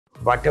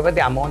whatever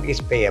the amount is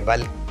payable,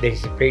 that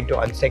is paid to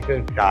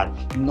unsecured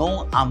creditor.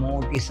 No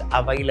amount is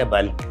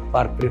available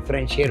for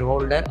preference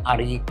shareholder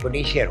or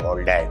equity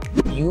shareholder.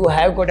 You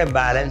have got a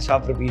balance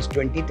of rupees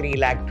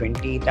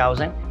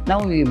 23,20,000.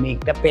 Now you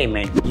make the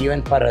payment.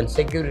 Even for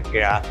unsecured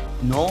creditor,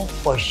 no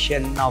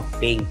question of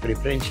paying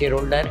preference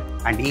shareholder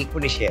and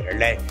equity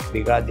shareholder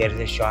because there is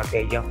a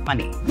shortage of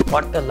money.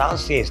 What the law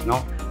says,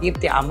 no, if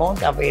the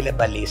amount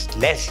available is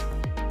less,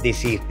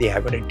 this is they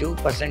have got a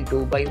 2%,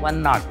 2 by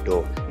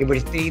 102. If it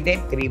is 3,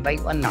 then 3 by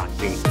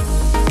 103.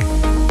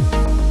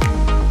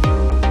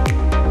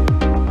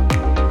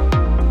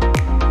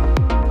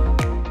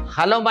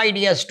 Hello, my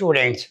dear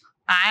students.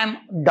 I am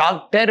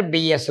Dr.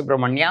 B.S.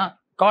 Subramania,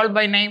 called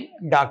by name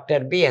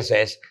Dr.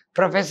 B.S.S.,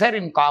 Professor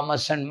in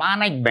Commerce and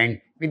Management,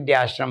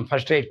 Vidhyaashram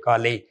First Grade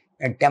College,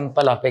 a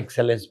Temple of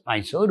Excellence,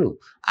 MYSURU.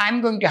 I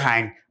am going to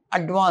hand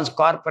Advanced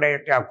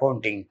Corporate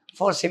Accounting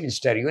 4th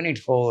semester, Unit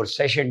 4,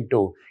 Session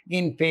 2,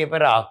 in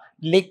favor of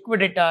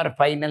Liquidator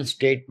Final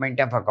Statement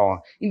of Account.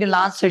 In the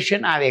last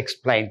session, I have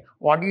explained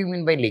what do you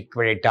mean by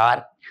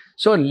liquidator.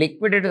 So,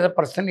 liquidator, the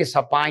person is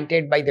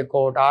appointed by the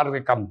court or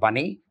the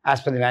company as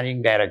per the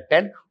managing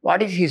director.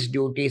 What is his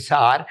duties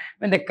are?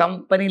 When the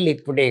company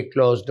liquidate,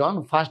 closed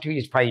down, first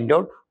we find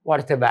out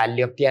what is the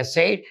value of the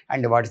asset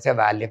and what is the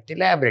value of the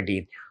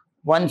liability.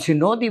 Once you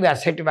know the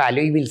asset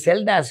value, you will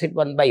sell the asset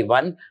one by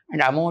one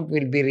and amount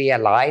will be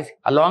realized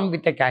along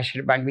with the cash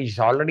at bank which is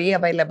already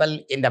available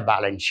in the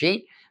balance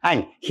sheet,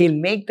 and he'll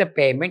make the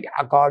payment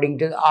according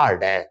to the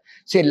order.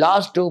 Say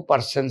last two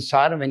persons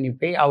are, when you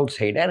pay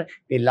outsider,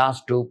 the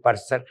last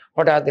 2%.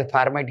 What are the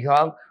format you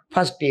have?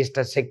 First is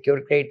the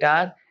secured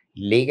creditor,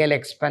 legal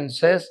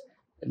expenses,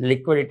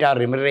 liquidator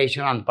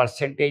remuneration on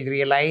percentage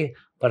realized,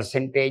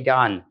 percentage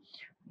on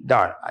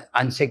the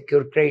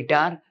unsecured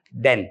creditor,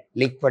 then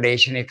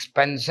liquidation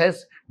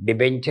expenses,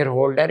 debenture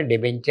holder,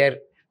 debenture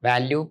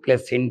value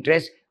plus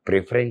interest,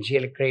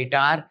 preferential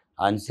creditor,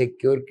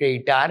 unsecured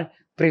creditor,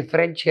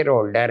 preference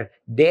shareholder,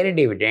 their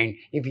dividend.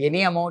 If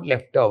any amount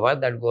left over,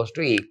 that goes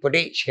to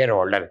equity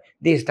shareholder.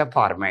 This is the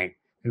format.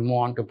 We move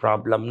on to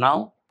problem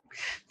now.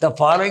 The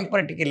following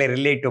particularly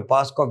relate to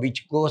POSCO,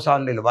 which goes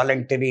on the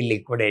voluntary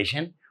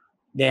liquidation.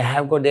 They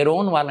have got their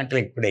own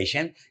voluntary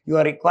liquidation. You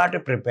are required to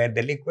prepare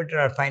the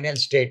liquidator final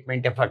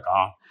statement of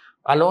account,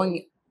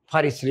 allowing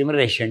for its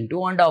remuneration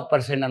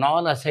 2.5% on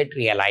all asset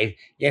realized,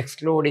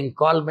 excluding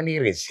call money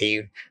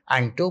received,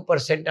 and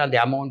 2% on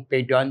the amount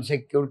paid to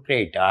unsecured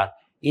creditor,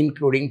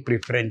 including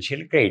preferential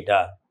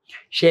creditor.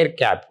 Share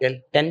capital,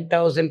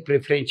 10,000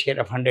 preference share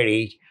of 100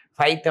 each,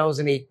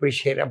 5,000 equity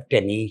share of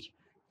 10 each,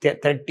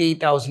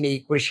 30,000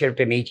 equity share of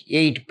 10 each,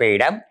 8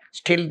 paid up.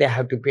 Still they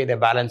have to pay the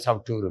balance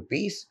of 2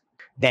 rupees.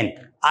 Then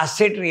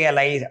asset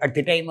realized at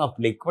the time of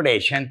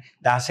liquidation,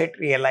 the asset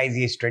realized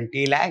is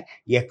 20 lakh,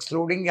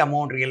 excluding the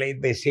amount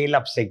realized by sale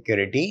of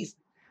securities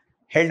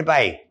held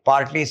by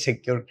partly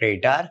secured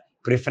creditor.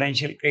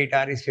 Preferential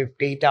creditor is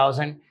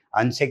 50,000,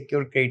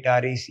 unsecured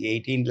creditor is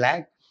 18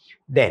 lakh.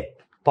 Then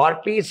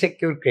partly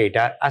secured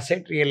creditor,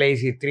 asset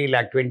realized is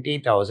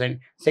 3,20,000,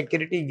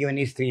 security given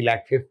is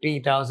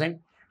 3,50,000,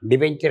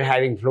 debenture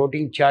having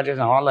floating charges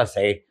on all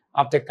assets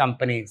of the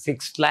company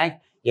 6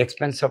 lakh,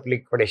 expense of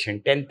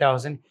liquidation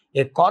 10,000,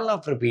 a call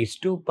of rupees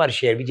 2 per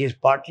share which is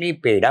partly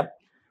paid up,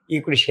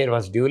 equity share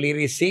was duly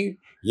received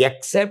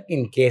except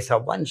in case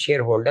of one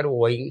shareholder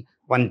owing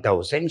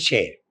 1,000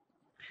 share.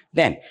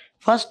 Then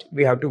first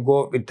we have to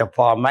go with the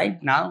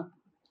format now.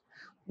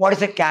 What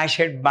is a cash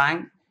at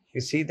bank?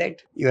 You see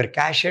that your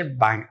cash at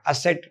bank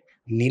asset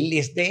nil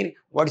is there.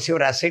 What is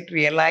your asset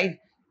realized?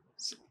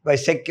 By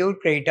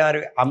secured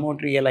creditor,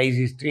 amount realized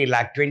is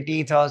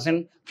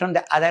 3,20,000. From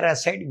the other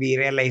asset, we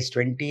realized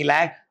 20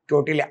 lakh.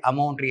 Total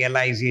amount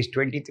realized is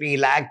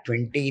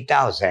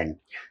 23,20,000.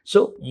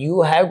 So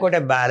you have got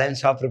a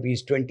balance of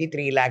rupees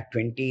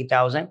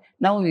 23,20,000.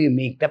 Now we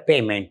make the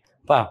payment.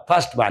 For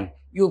first one,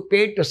 you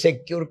paid to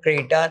secured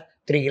creditor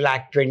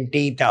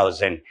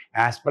 3,20,000.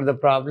 As per the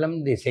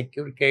problem, the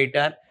secured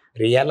creditor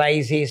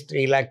realizes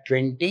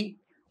 3,20,000.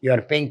 You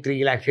are paying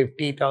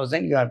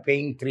 3,50,000. You are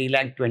paying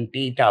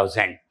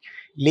 3,20,000.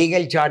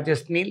 Legal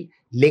charges nil.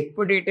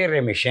 Liquidator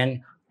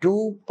remission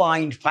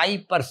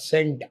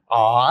 2.5%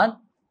 on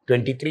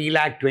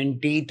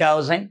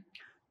 23,20,000.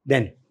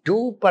 Then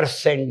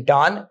 2%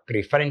 on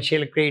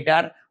preferential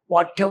creditor.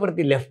 Whatever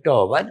the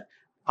leftover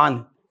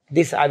on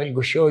this, I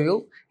will show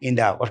you in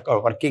the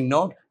working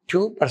note.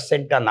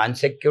 2% on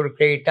unsecured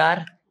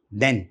creditor.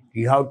 Then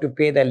you have to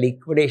pay the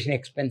liquidation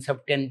expense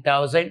of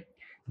 10,000.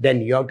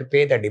 Then you have to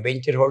pay the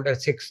debenture holder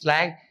 6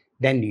 lakh.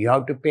 Then you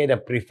have to pay the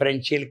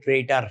preferential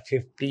creditor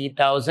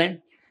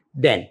 50,000.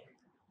 Then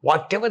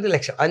whatever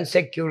the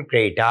unsecured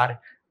creditor,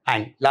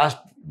 and last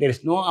there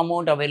is no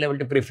amount available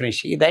to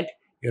preference. See that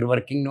your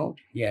working note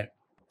here.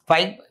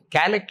 5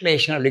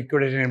 calculation of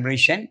liquidation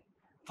remuneration.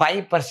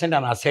 5%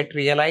 on asset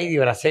realized.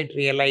 Your asset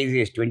realized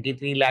is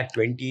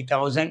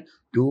 23,20,000.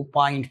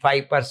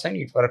 2.5%.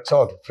 It works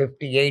out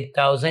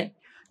 58,000.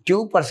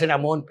 2%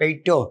 amount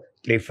paid to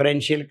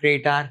preferential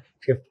creditor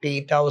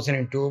 50,000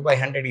 and 2 by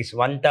 100 is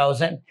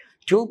 1,000.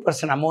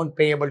 2% amount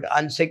payable to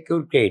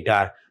unsecured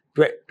creditor.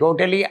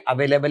 Totally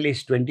available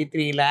is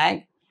 23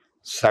 lakh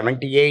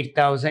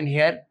 78,000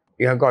 here.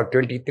 You have got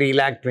 23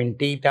 lakh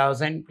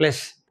 20,000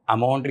 plus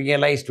amount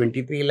realized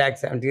 23 lakh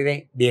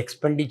 70,000. The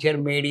expenditure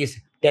made is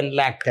 10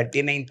 lakh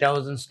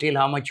 39,000. Still,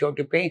 how much you have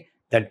to pay?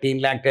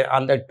 13 lakh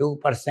on the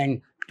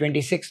 2%,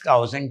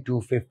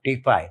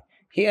 26,255.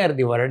 Here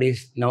the word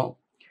is no.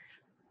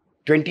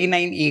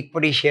 29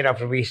 equity share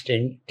of rupees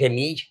 10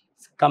 each.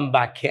 Come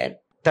back here.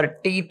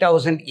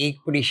 30,000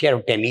 equity share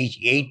of 10 each.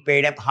 8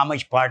 paid up. How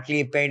much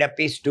partly paid up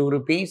is 2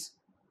 rupees.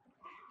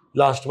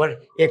 Last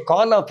word. A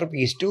call of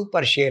rupees 2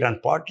 per share on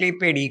partly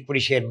paid equity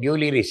share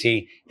duly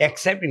received,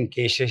 except in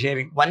case of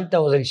sharing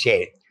 1,000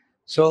 share.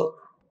 So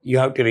you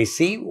have to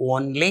receive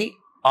only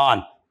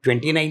on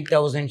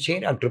 29,000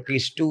 share at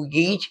rupees 2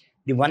 each.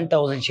 The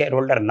 1,000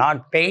 shareholder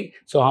not paid.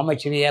 So how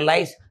much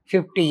realize?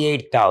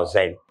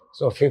 58,000.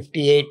 So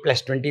 58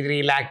 plus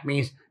 23 lakh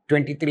means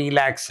 23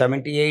 lakh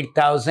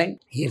 78,000.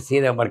 Here see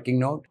the working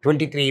note.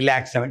 23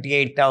 lakh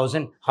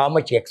 78,000. How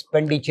much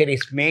expenditure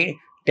is made?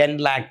 10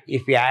 lakh.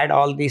 If we add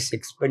all these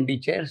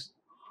expenditures,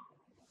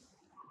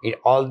 it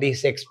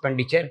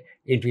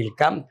will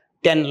come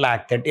 10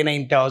 lakh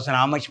 39,000.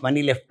 How much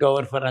money left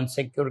over for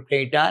unsecured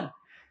creditor?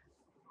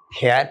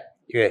 Here,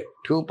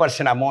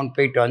 2% amount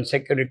paid to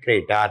unsecured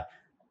creditor.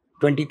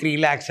 23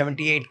 lakh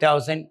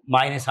 78,000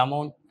 minus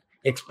amount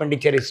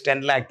expenditure is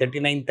 10 lakh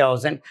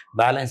 39,000.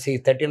 Balance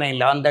is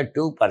 39 on the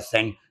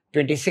 2%,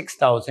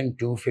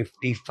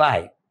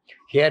 26,255.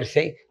 Here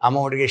say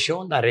amount is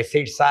shown the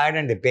receipt side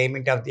and the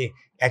payment of the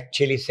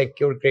actually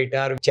secured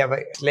creditor, whichever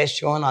is less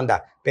shown on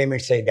the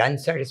payment side. The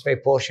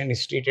unsatisfied portion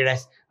is treated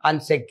as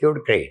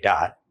unsecured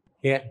creditor.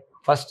 Here,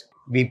 first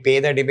we pay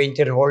the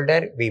debenture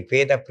holder, we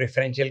pay the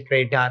preferential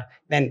creditor,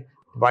 then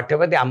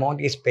whatever the amount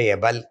is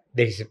payable,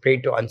 that is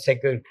paid to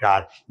unsecured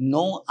creditor.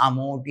 No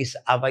amount is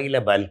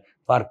available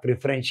for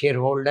preference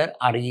shareholder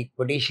or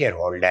equity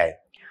shareholder.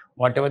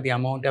 Whatever the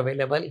amount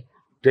available,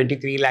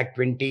 23 lakh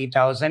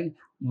 20,000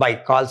 by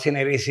call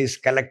scenarios is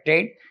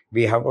collected.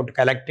 We have got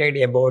collected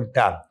about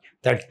the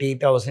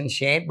 30,000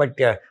 share, but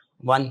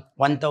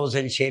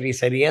 1,000 share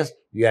is arrears.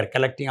 We are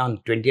collecting on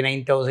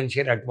 29,000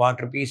 share at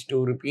what rupees?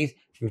 2 rupees,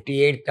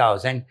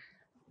 58,000.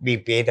 We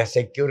pay the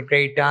secure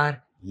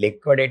creditor,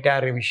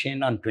 liquidator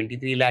remission on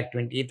 23 lakh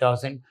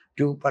 20,000,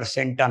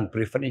 2% on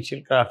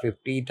preferential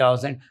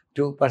 50,000,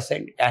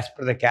 2% as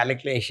per the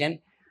calculation,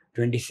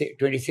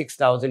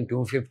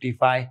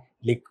 26,255,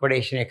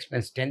 liquidation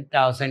expense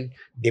 10,000,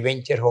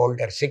 debenture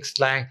holder 6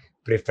 lakh,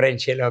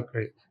 preferential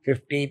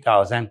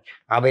 50,000,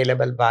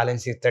 available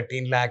balance is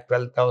 13 lakh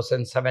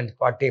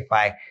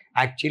 12,745.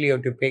 Actually, you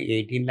have to pay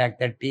 18 lakh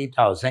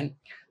 30,000.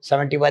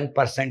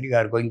 71% you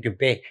are going to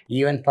pay.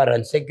 Even for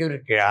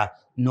unsecured creditor,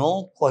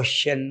 no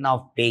question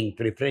of paying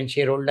preference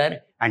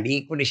shareholder and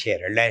equity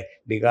shareholder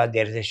because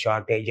there is a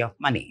shortage of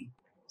money.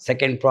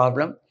 Second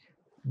problem,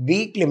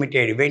 Week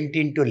Limited went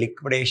into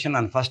liquidation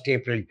on 1st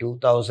April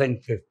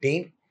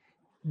 2015.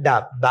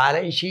 The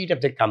balance sheet of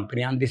the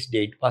company on this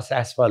date was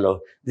as follows.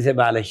 This is a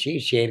balance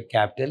sheet, share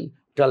capital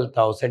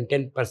 12,000,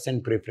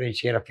 10% preference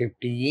share of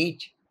 50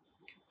 each,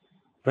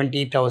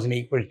 20,000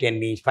 equal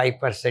 10 each,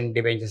 5%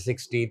 debenture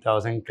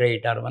 60,000,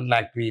 creditor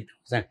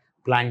 1,03,000,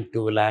 plant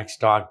 2 lakh,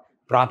 stock.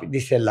 Profit,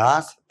 this is a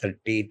loss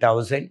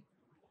 30,000.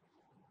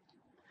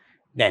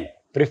 Then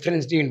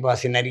preference dividend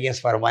was in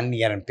arrears for 1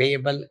 year and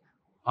payable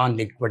on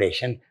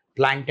liquidation.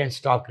 Plant and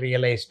stock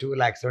realized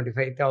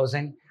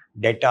 2,75,000.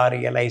 Debtor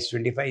realized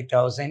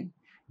 25,000.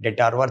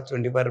 Debtor worth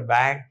 24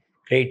 bad.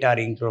 Creditor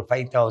include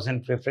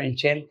 5,000.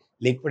 Preferential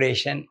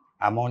liquidation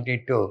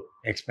amounted to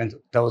expense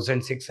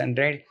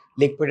 1,600.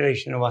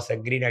 Liquidation was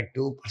agreed at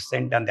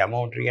 2% on the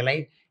amount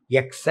realized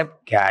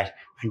except cash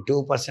and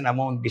 2%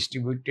 amount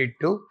distributed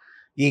to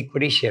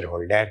equity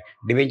shareholder.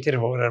 Debenture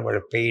holder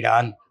were paid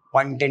on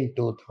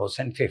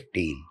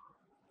 1/10/2015.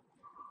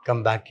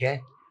 Come back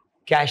here.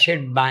 Cash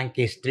at bank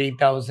is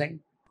 3,000.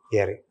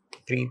 Here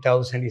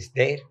 3,000 is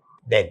there.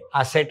 Then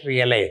asset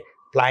realized,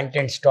 plant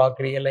and stock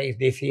realized,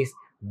 this is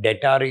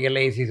debtor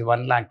realized is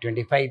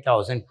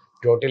 1,25,000.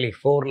 Totally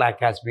 4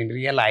 lakh has been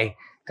realized.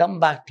 Come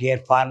back here,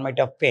 format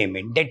of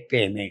payment, debt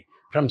payment.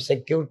 From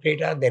secured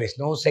creditor, there is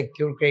no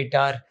secured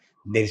creditor.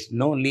 There is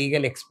no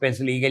legal expense,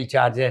 legal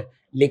charges.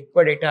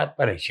 Liquidator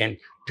operation,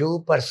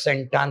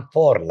 2% on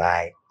 4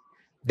 lakh.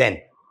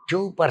 Then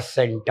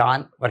 2%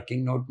 on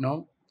working note,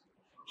 no.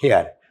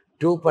 Here,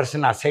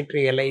 2% asset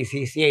realized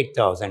is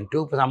 8,000.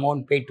 2%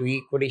 amount paid to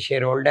equity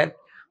shareholder,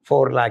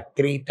 4 lakh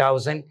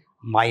 3,000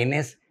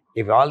 minus,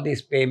 if all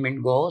this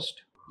payment goes,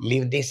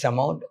 leave this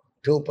amount,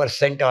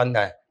 2% on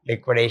the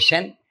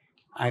liquidation.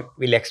 I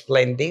will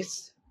explain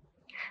this.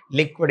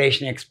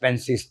 Liquidation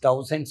expense is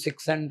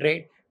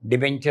 1,600.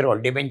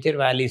 Debenture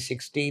value is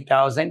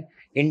 60,000.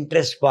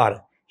 Interest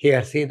for,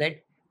 here see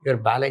that your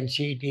balance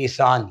sheet is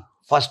on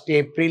 1st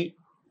April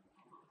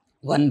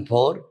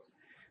 14.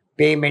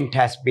 Payment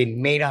has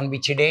been made on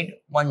which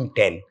date?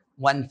 1/10.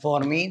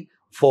 1/4 means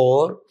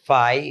 4,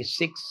 5,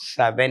 6,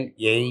 7,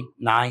 8,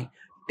 9,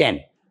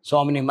 10. So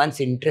how many months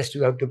interest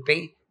you have to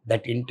pay?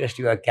 That interest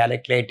you have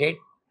calculated.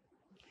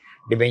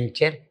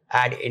 Debenture,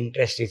 add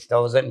interest is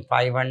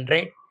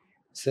 1500.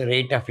 So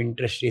rate of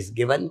interest is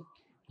given.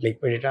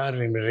 Liquidator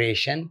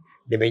remuneration,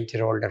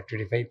 debenture holder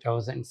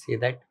 25,000. See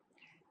that?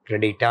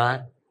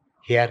 Creditor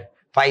here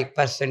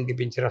 5%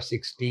 debenture of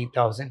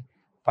 60,000.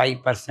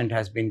 5%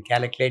 has been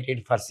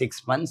calculated for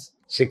 6 months.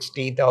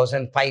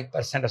 60,000,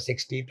 5% of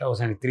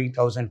 60,000,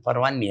 3,000 for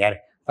 1 year.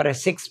 For a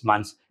 6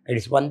 months, it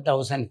is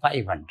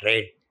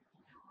 1,500.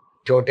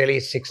 Total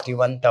is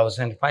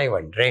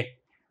 61,500.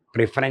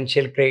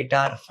 Preferential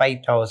creditor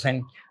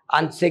 5,000.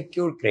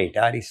 Unsecured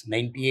creditor is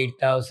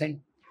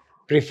 98,000.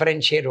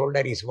 Preference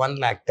shareholder is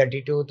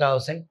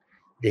 1,32,000.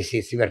 This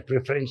is your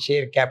preference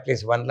share capital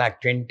is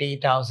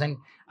 1,20,000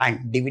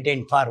 and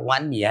dividend for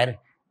 1 year.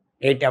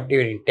 Rate of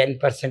dividend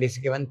 10% is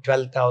given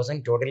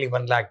 12,000, totally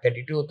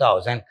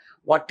 1,32,000.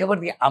 Whatever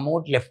the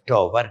amount left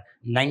over,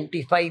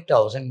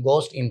 95,000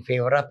 goes in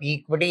favor of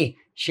equity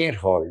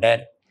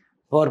shareholder.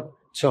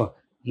 So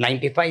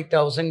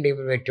 95,000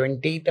 divided by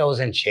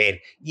 20,000 share,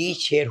 each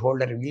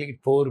shareholder will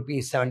get 4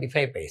 rupees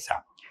 75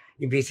 paisa.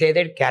 If we say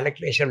that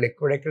calculation of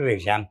liquidator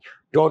ratio,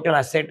 total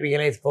asset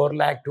realized 4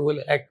 lakh,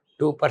 2 lakh,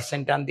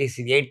 2% on this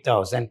is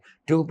 8,000,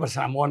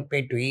 2% amount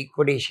paid to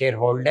equity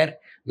shareholder,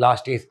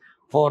 last is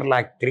 4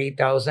 lakh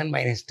 3,000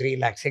 minus 3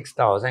 lakh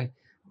 6,000.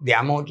 The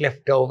amount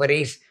left over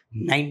is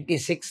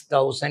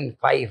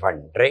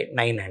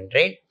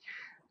 96,500.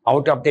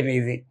 Out of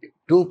the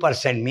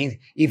 2% means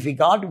if we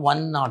got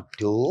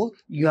 102,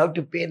 you have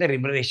to pay the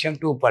remuneration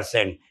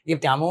 2%. If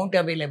the amount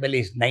available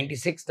is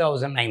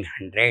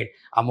 96,900,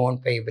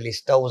 amount payable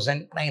is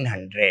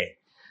 1,900.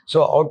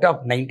 So out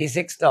of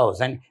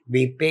 96,000,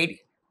 we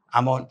paid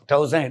amount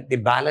 1,000, the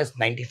balance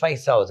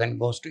 95,000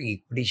 goes to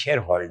equity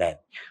shareholder.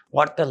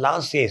 What the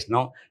law says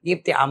now,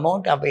 if the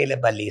amount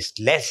available is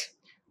less,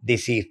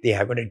 this is they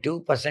have got a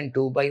 2%,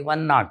 2 by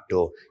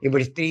 102. If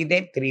it is 3,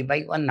 then 3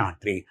 by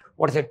 103.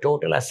 What's the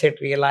total asset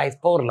realized?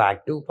 4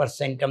 lakh.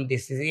 2% of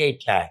this is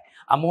 8 lakh.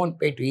 Amount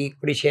paid to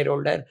equity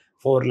shareholder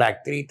 4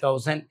 lakh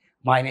 3,000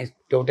 minus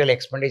total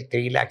expenditure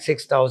 3 lakh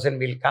 6,000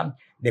 will come.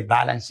 The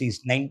balance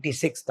is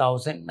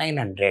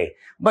 96,900.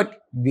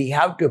 But we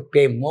have to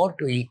pay more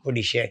to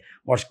equity share,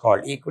 what's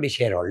called equity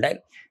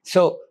shareholder.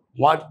 So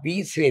what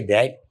we say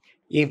that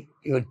if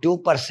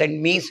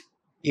 2% means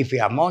if the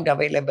amount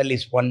available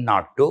is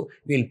 102,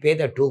 we'll pay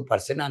the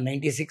 2% on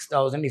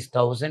 96,000 is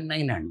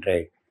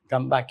 1,900.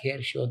 Come back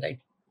here, show that.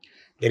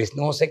 There is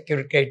no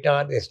security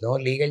creditor, there is no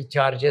legal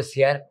charges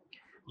here.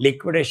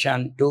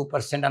 Liquidation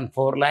 2% on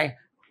 4 lakh.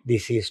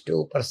 This is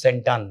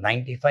 2% on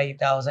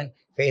 95,000.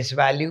 Face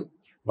value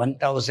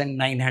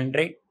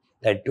 1,900.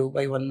 That 2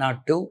 by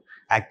 102.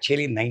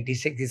 Actually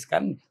 96 is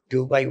come.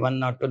 2 by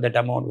 102, that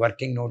amount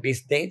working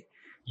notice there.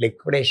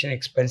 Liquidation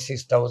expense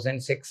is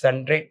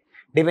 1,600.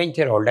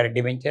 Debenture holder,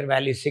 debenture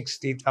value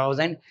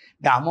 60,000.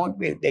 The amount,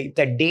 if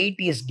the date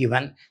is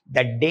given,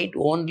 the date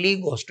only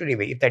goes to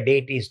debenture. If the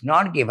date is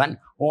not given,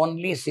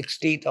 only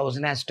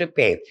 60,000 has to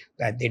pay.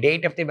 The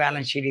date of the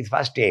balance sheet is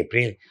 1st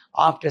April.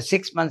 After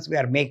 6 months, we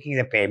are making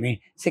the payment.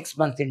 6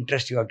 months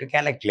interest you have to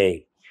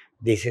calculate.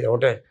 This is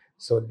order.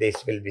 So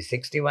this will be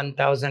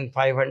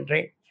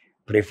 61,500.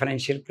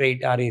 Preferential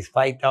creditor is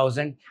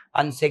 5,000.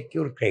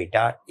 Unsecured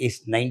creditor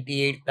is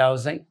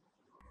 98,000.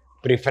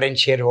 Preference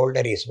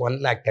shareholder is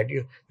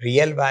 1,30,000.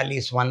 Real value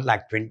is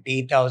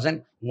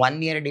 1,20,000.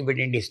 1 year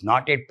dividend is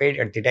not yet paid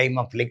at the time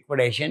of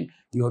liquidation.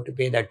 You have to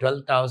pay the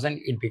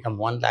 12,000. It becomes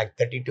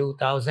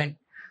 1,32,000.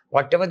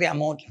 Whatever the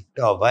amount left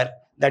over,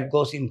 that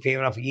goes in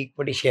favor of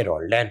equity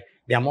shareholder.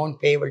 The amount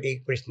payable to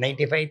equity is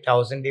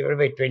 95,000 divided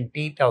by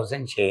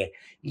 20,000 share.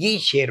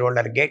 Each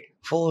shareholder get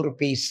 4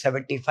 rupees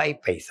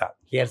 75 paisa.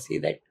 Here see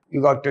that you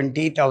got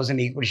 20,000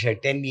 equity share,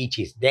 10 each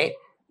is there,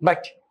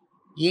 but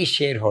each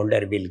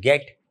shareholder will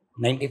get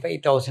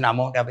 95,000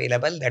 amount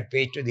available that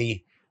pays to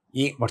the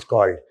what's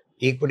called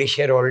equity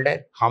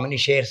shareholder. How many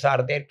shares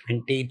are there?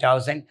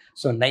 20,000.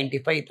 So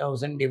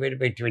 95,000 divided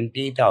by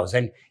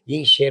 20,000.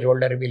 Each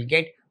shareholder will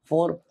get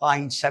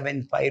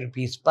 4.75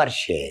 rupees per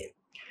share.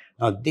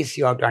 Now this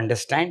you have to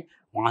understand.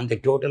 On the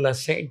total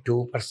asset,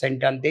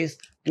 2% on this,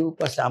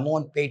 2%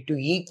 amount paid to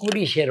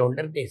equity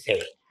shareholder, they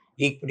say.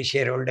 Equity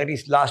shareholder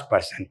is last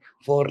person,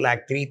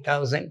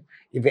 4,03,000.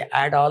 If we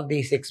add all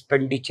these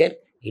expenditure,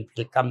 it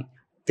will come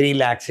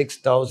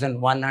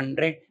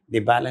 3,06,100. The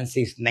balance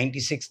is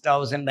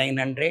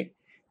 96,900.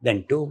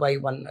 Then 2 by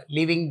 1,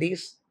 leaving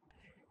this,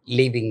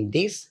 we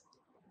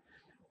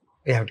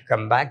have to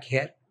come back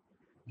here.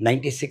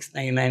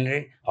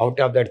 96,900. Out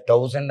of that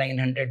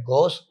 1,900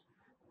 goes.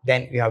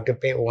 Then we have to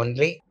pay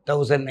only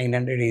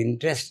 1,900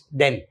 interest.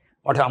 Then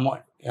what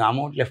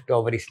amount left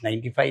over is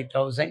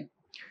 95,000.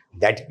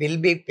 That will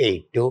be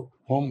paid to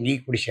whom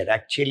equity share.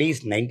 Actually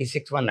is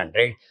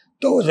 96,100.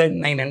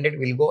 1,900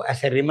 will go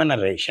as a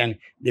remuneration.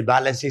 The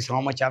balance is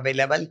how much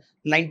available?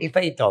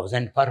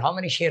 95,000. For how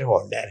many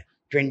shareholder?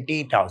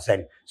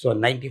 20,000. So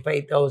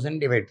 95,000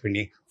 divided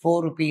 20.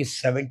 4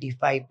 rupees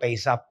 75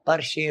 paisa per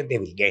share they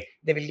will get.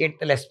 They will get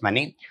the less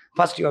money.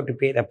 First you have to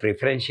pay the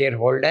preference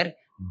shareholder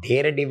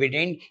their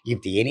dividend. If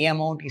any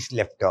amount is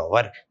left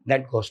over,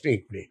 that goes to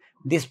equity.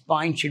 This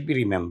point should be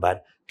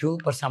remembered.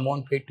 2%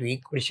 amount paid to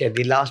equity share,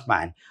 the last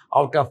man.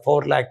 Out of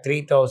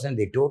 4,03,000,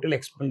 the total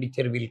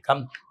expenditure will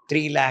come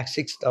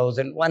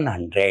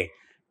 3,06,100.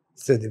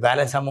 So the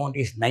balance amount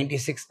is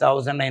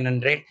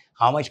 96,900.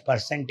 How much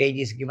percentage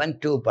is given?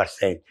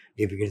 2%.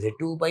 If it is a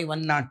 2 by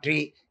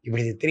 103, if it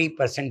is a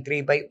 3%,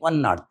 3 by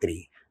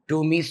 103.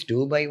 2 means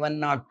 2 by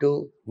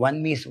 102,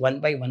 1 means 1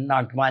 by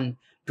 101,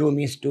 2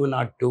 means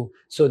 202.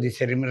 So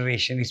this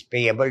remuneration is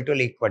payable to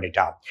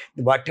liquidator.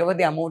 Whatever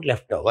the amount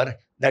left over,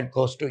 that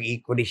goes to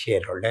equity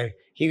shareholder.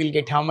 He will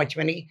get how much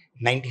money?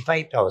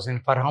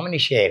 95,000 for how many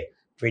share?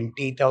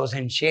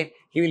 20,000 share.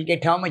 He will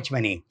get how much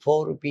money?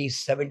 4 rupees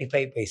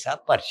 75 paisa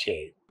per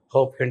share.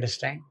 Hope you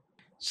understand.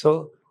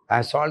 So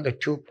I solved the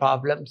two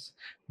problems.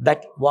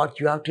 That what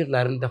you have to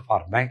learn the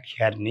format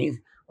here is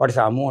what is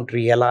the amount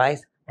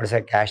realized, what is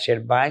the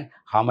cashier bank,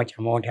 how much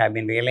amount have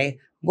been realized.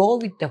 Go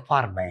with the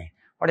format.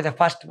 What is the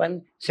first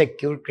one?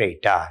 Secured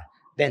creditor.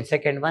 Then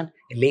second one,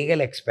 legal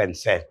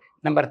expenses.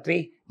 Number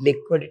 3,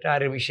 liquidator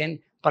remission,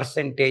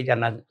 percentage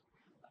on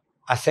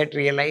asset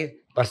realized,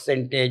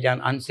 percentage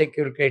on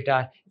unsecured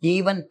creditor,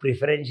 even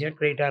preferential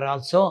creditor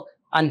also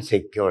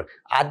unsecured.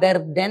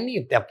 Other than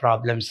if the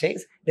problem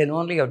says, then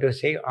only you have to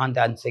say on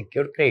the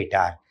unsecured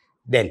creditor.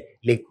 Then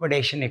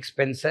liquidation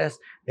expenses,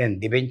 then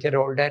debenture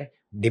holder,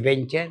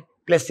 debenture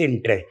plus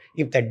interest.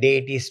 If the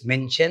date is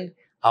mentioned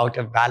out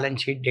of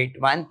balance sheet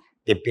date 1,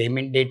 the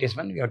payment date is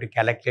 1, we have to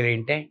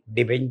calculate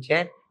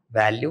debenture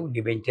value,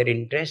 debenture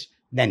interest,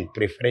 then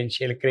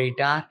preferential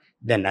creditor,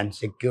 then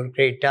unsecured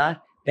creditor,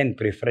 then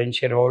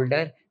preferential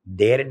holder,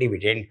 their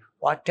dividend,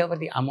 whatever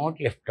the amount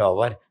left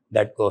over,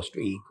 that goes to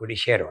equity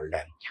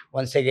shareholder.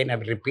 Once again, I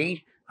will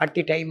repeat, at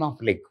the time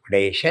of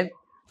liquidation,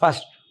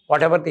 first,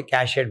 whatever the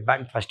cash at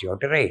bank, first you have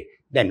to write.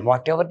 Then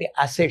whatever the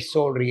assets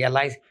sold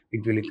realized,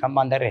 it will come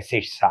on the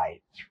asset side.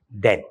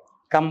 Then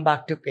come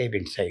back to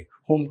payment side.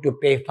 Whom to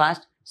pay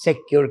first?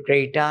 Secured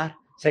creditor.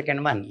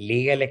 Second one,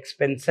 legal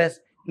expenses.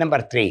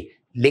 Number 3,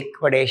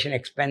 liquidation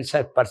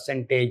expenses,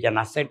 percentage on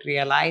asset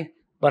realized,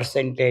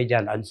 percentage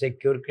on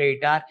unsecured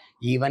creditor,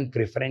 even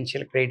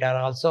preferential creditor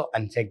also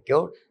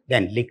unsecured,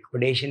 then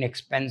liquidation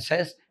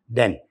expenses,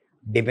 then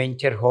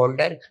debenture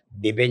holder,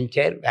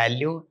 debenture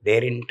value,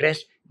 their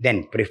interest,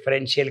 then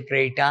preferential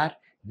creditor,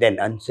 then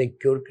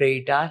unsecured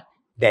creditor,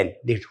 then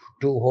the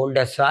two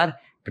holders are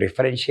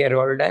preferential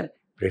holder,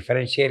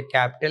 preferential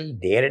capital,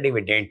 their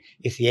dividend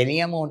is any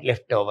amount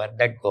left over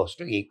that goes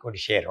to equity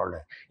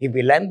shareholder. If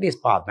we learn this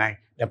format,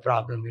 the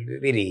problem will be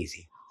very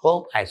easy.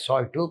 Hope I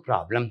solved two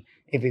problems.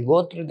 If we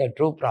go through the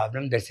true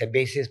problem, there's a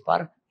basis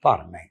for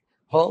format.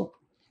 Hope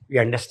you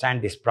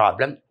understand this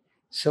problem.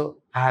 So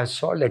I have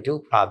solved the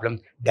two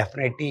problems.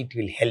 Definitely it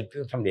will help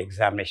you from the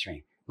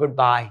examination.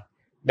 Goodbye.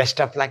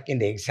 Best of luck in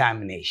the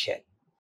examination.